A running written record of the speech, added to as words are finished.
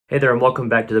Hey there, and welcome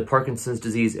back to the Parkinson's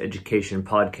Disease Education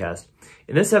Podcast.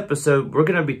 In this episode, we're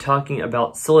going to be talking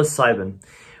about psilocybin,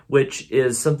 which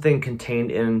is something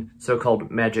contained in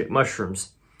so-called magic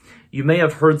mushrooms. You may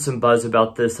have heard some buzz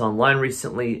about this online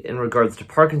recently in regards to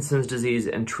Parkinson's disease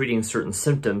and treating certain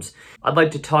symptoms. I'd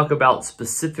like to talk about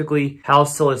specifically how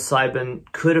psilocybin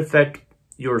could affect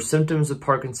your symptoms of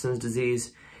Parkinson's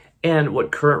disease and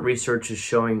what current research is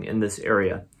showing in this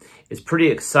area. It's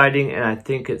pretty exciting, and I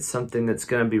think it's something that's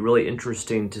going to be really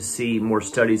interesting to see more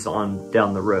studies on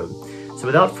down the road. So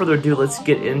without further ado, let's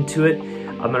get into it.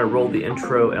 I'm going to roll the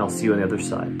intro, and I'll see you on the other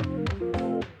side.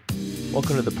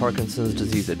 Welcome to the Parkinson's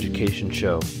Disease Education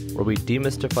Show, where we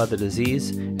demystify the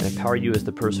disease and empower you as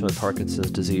the person with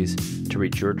Parkinson's disease to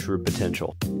reach your true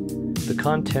potential. The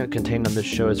content contained on this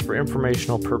show is for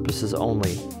informational purposes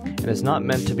only and is not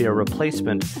meant to be a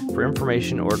replacement for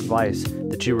information or advice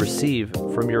that you receive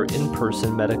from your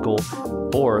in-person medical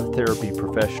or therapy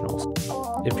professionals.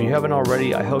 If you haven't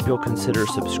already, I hope you'll consider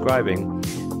subscribing,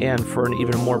 and for an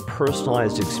even more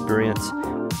personalized experience,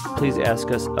 please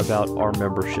ask us about our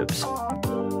memberships.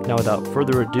 Now, without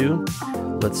further ado,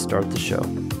 let's start the show.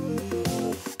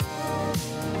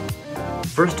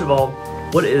 First of all,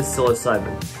 what is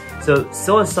psilocybin? So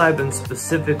psilocybin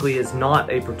specifically is not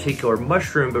a particular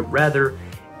mushroom, but rather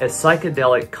a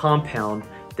psychedelic compound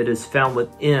that is found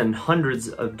within hundreds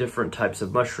of different types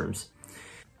of mushrooms.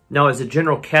 Now, as a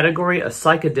general category, a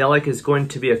psychedelic is going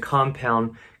to be a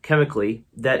compound chemically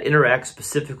that interacts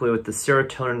specifically with the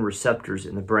serotonin receptors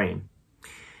in the brain.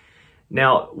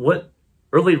 Now, what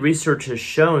early research has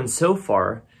shown so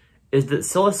far is that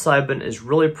psilocybin is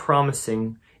really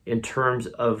promising in terms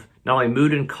of not only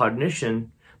mood and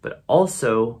cognition, but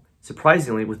also,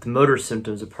 surprisingly, with the motor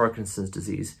symptoms of Parkinson's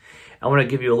disease. I want to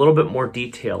give you a little bit more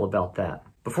detail about that.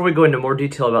 Before we go into more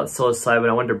detail about psilocybin,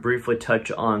 I wanted to briefly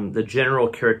touch on the general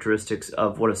characteristics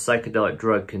of what a psychedelic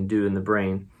drug can do in the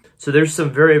brain. So there's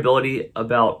some variability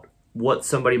about what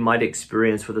somebody might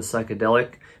experience with a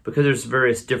psychedelic because there's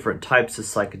various different types of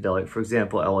psychedelic, for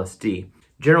example, LSD.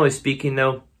 Generally speaking,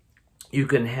 though, you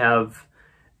can have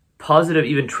positive,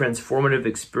 even transformative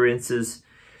experiences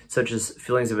such as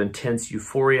feelings of intense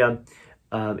euphoria,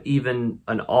 even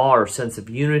an awe or sense of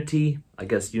unity, I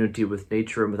guess unity with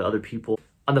nature and with other people.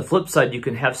 On the flip side, you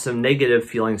can have some negative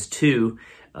feelings too,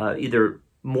 either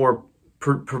more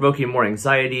provoking more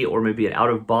anxiety or maybe an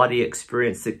out-of-body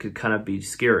experience that could kind of be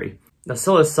scary. Now,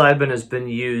 psilocybin has been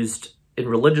used in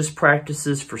religious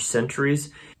practices for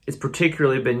centuries. It's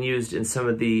particularly been used in some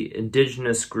of the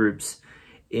indigenous groups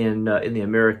in the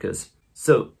Americas.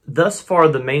 So thus far,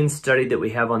 the main study that we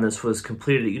have on this was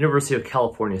completed at University of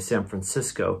California, San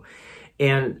Francisco,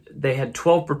 and they had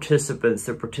 12 participants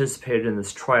that participated in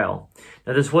this trial.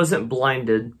 Now, this wasn't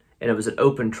blinded, and it was an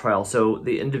open trial, so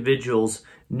the individuals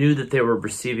knew that they were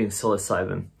receiving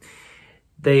psilocybin.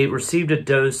 They received a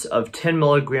dose of 10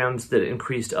 milligrams that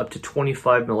increased up to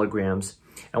 25 milligrams.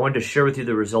 I wanted to share with you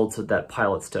the results of that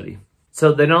pilot study.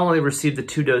 So they not only received the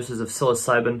 2 doses of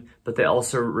psilocybin, but they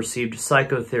also received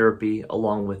psychotherapy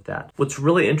along with that. What's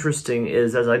really interesting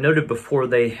is, as I noted before,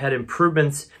 they had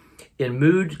improvements in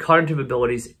mood, cognitive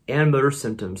abilities, and motor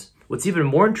symptoms. What's even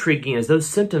more intriguing is those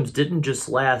symptoms didn't just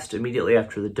last immediately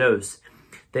after the dose.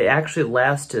 They actually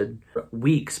lasted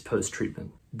weeks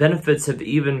post-treatment. Benefits have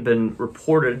even been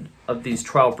reported of these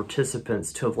trial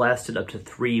participants to have lasted up to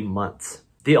 3 months.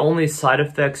 The only side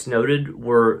effects noted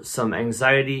were some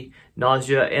anxiety,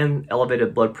 nausea, and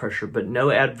elevated blood pressure, but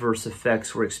no adverse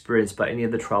effects were experienced by any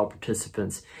of the trial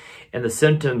participants, and the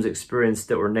symptoms experienced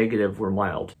that were negative were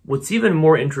mild. What's even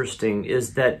more interesting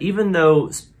is that even though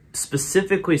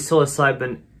specifically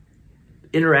psilocybin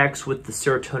interacts with the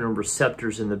serotonin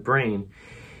receptors in the brain,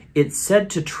 it's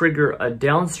said to trigger a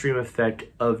downstream effect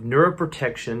of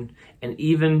neuroprotection and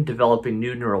even developing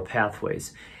new neural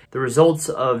pathways. The results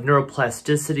of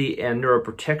neuroplasticity and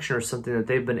neuroprotection are something that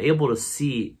they've been able to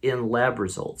see in lab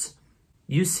results.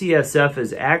 UCSF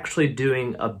is actually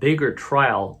doing a bigger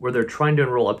trial where they're trying to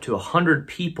enroll up to 100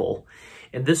 people,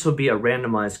 and this will be a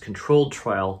randomized controlled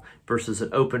trial versus an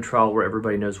open trial where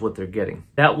everybody knows what they're getting.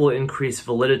 That will increase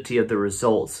validity of the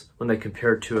results when they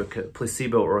compare to a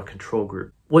placebo or a control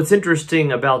group. What's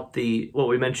interesting about what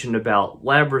we mentioned about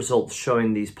lab results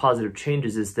showing these positive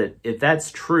changes is that if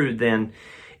that's true, then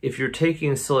if you're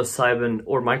taking psilocybin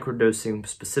or microdosing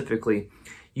specifically,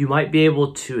 you might be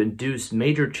able to induce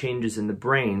major changes in the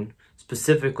brain,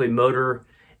 specifically motor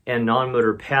and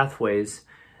non-motor pathways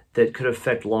that could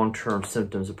affect long-term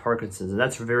symptoms of Parkinson's. And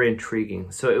that's very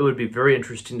intriguing. So it would be very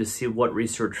interesting to see what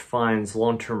research finds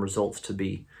long-term results to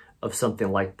be of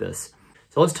something like this.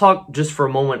 So let's talk just for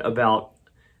a moment about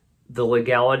the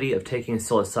legality of taking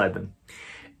psilocybin.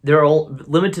 There are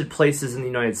limited places in the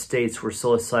United States where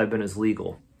psilocybin is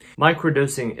legal.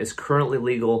 Microdosing is currently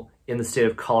legal in the state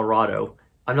of Colorado.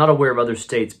 I'm not aware of other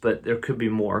states, but there could be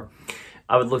more.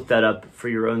 I would look that up for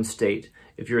your own state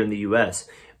if you're in the US.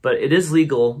 But it is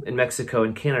legal in Mexico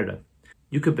and Canada.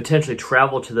 You could potentially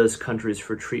travel to those countries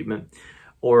for treatment,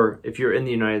 or if you're in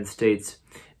the United States,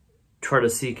 try to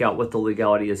seek out what the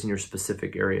legality is in your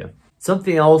specific area.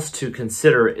 Something else to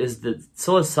consider is that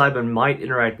psilocybin might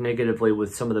interact negatively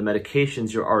with some of the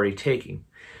medications you're already taking.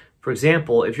 For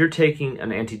example, if you're taking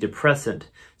an antidepressant,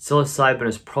 psilocybin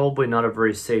is probably not a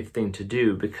very safe thing to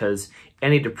do because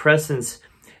antidepressants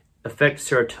affect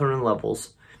serotonin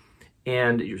levels,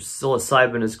 and your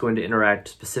psilocybin is going to interact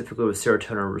specifically with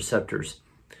serotonin receptors.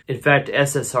 In fact,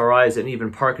 SSRIs and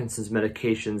even Parkinson's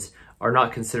medications are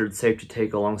not considered safe to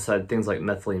take alongside things like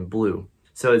methylene blue.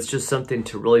 So it's just something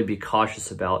to really be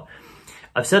cautious about.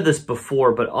 I've said this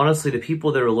before, but honestly, the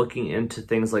people that are looking into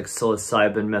things like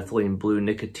psilocybin, methylene blue,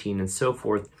 nicotine, and so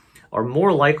forth are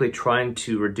more likely trying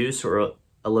to reduce or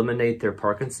eliminate their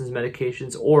Parkinson's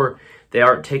medications, or they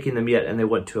aren't taking them yet and they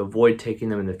want to avoid taking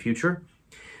them in the future.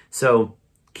 So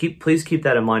please keep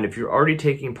that in mind. If you're already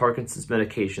taking Parkinson's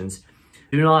medications,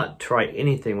 do not try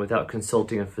anything without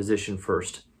consulting a physician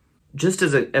first. Just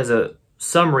as a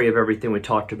summary of everything we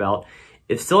talked about,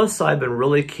 if psilocybin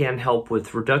really can help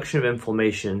with reduction of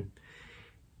inflammation,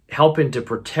 helping to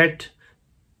protect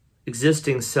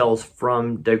existing cells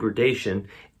from degradation,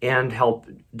 and help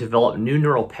develop new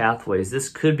neural pathways, this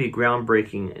could be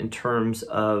groundbreaking in terms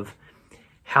of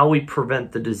how we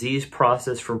prevent the disease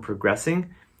process from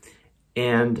progressing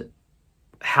and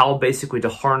how basically to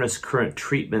harness current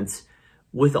treatments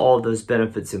with all of those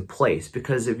benefits in place.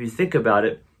 Because if you think about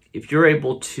it, if you're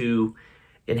able to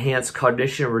enhance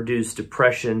cognition, reduce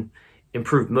depression,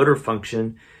 improve motor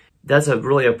function, that's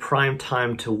really a prime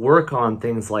time to work on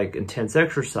things like intense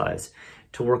exercise,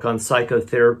 to work on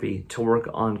psychotherapy, to work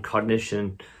on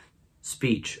cognition,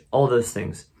 speech, all those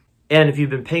things. And if you've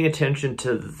been paying attention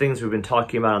to the things we've been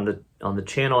talking about on the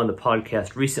channel and the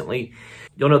podcast recently,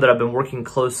 you'll know that I've been working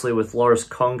closely with Lars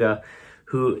Konga,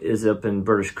 who is up in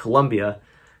British Columbia,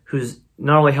 who's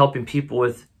not only helping people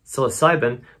with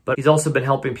psilocybin, but he's also been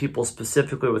helping people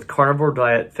specifically with carnivore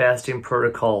diet, fasting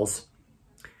protocols,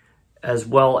 as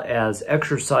well as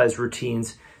exercise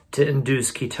routines to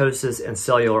induce ketosis and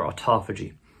cellular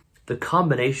autophagy. The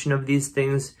combination of these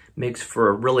things makes for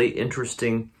a really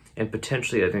interesting and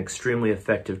potentially an extremely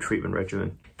effective treatment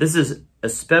regimen. This is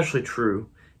especially true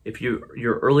if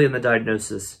you're early in the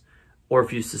diagnosis or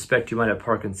if you suspect you might have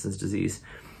Parkinson's disease.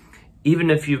 Even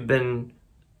if you've been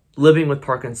living with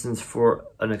Parkinson's for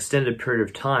an extended period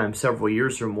of time, several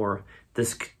years or more,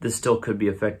 this still could be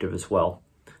effective as well.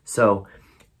 So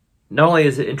not only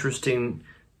is it interesting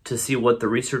to see what the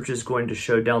research is going to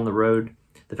show down the road,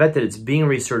 the fact that it's being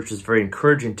researched is very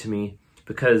encouraging to me,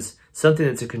 because something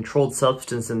that's a controlled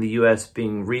substance in the US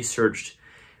being researched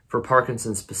for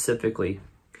Parkinson's specifically,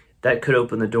 that could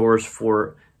open the doors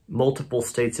for multiple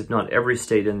states, if not every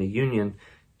state in the union,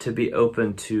 to be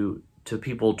open to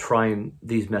people trying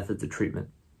these methods of treatment.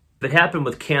 If it happened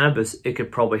with cannabis, it could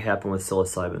probably happen with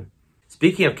psilocybin.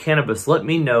 Speaking of cannabis, let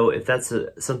me know if that's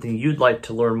something you'd like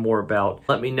to learn more about.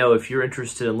 Let me know if you're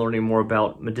interested in learning more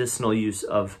about medicinal use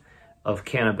of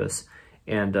cannabis,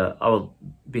 and I will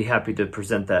be happy to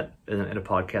present that in a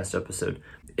podcast episode.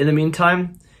 In the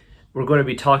meantime, we're going to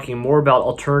be talking more about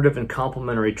alternative and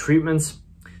complementary treatments.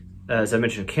 As I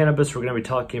mentioned, cannabis, we're going to be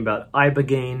talking about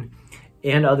ibogaine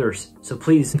and others. So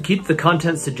please keep the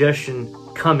content suggestion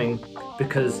coming,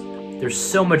 because there's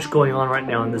so much going on right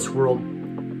now in this world,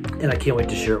 and I can't wait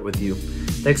to share it with you.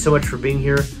 Thanks so much for being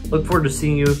here. Look forward to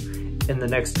seeing you in the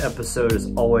next episode.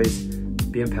 As always,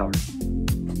 be empowered.